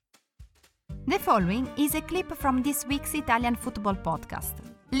The following is a clip from this week's Italian football podcast.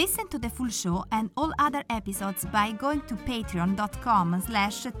 Listen to the full show and all other episodes by going to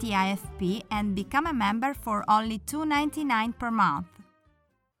patreon.com/TIFP and become a member for only $2.99 per month.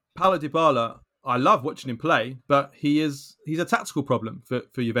 Paulo Dybala, I love watching him play, but he's a tactical problem for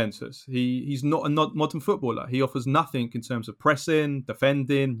Juventus. He's not a modern footballer. He offers nothing in terms of pressing,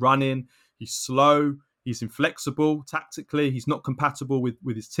 defending, running. He's slow. He's inflexible tactically. He's not compatible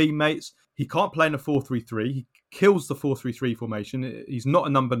with his teammates. He can't play in a 4-3-3. He kills the 4-3-3 formation. He's not a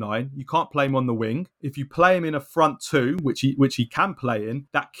number 9. You can't play him on the wing. If you play him in a front 2, which he can play in,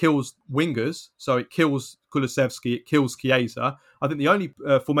 that kills wingers. So it kills Kulusevski, it kills Chiesa. I think the only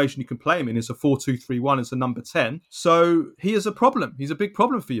formation you can play him in is a 4-2-3-1 as a number 10. So he is a problem. He's a big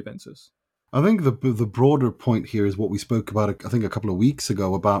problem for Juventus. I think the broader point here is what we spoke about, I think, a couple of weeks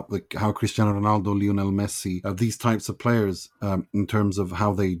ago about how Cristiano Ronaldo, Lionel Messi, these types of players, in terms of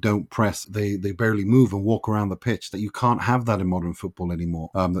how they don't press, they barely move and walk around the pitch, that you can't have that in modern football anymore,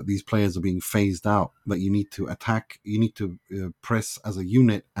 that these players are being phased out, that you need to attack, you need to press as a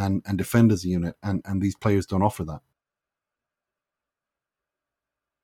unit and defend as a unit, and these players don't offer that.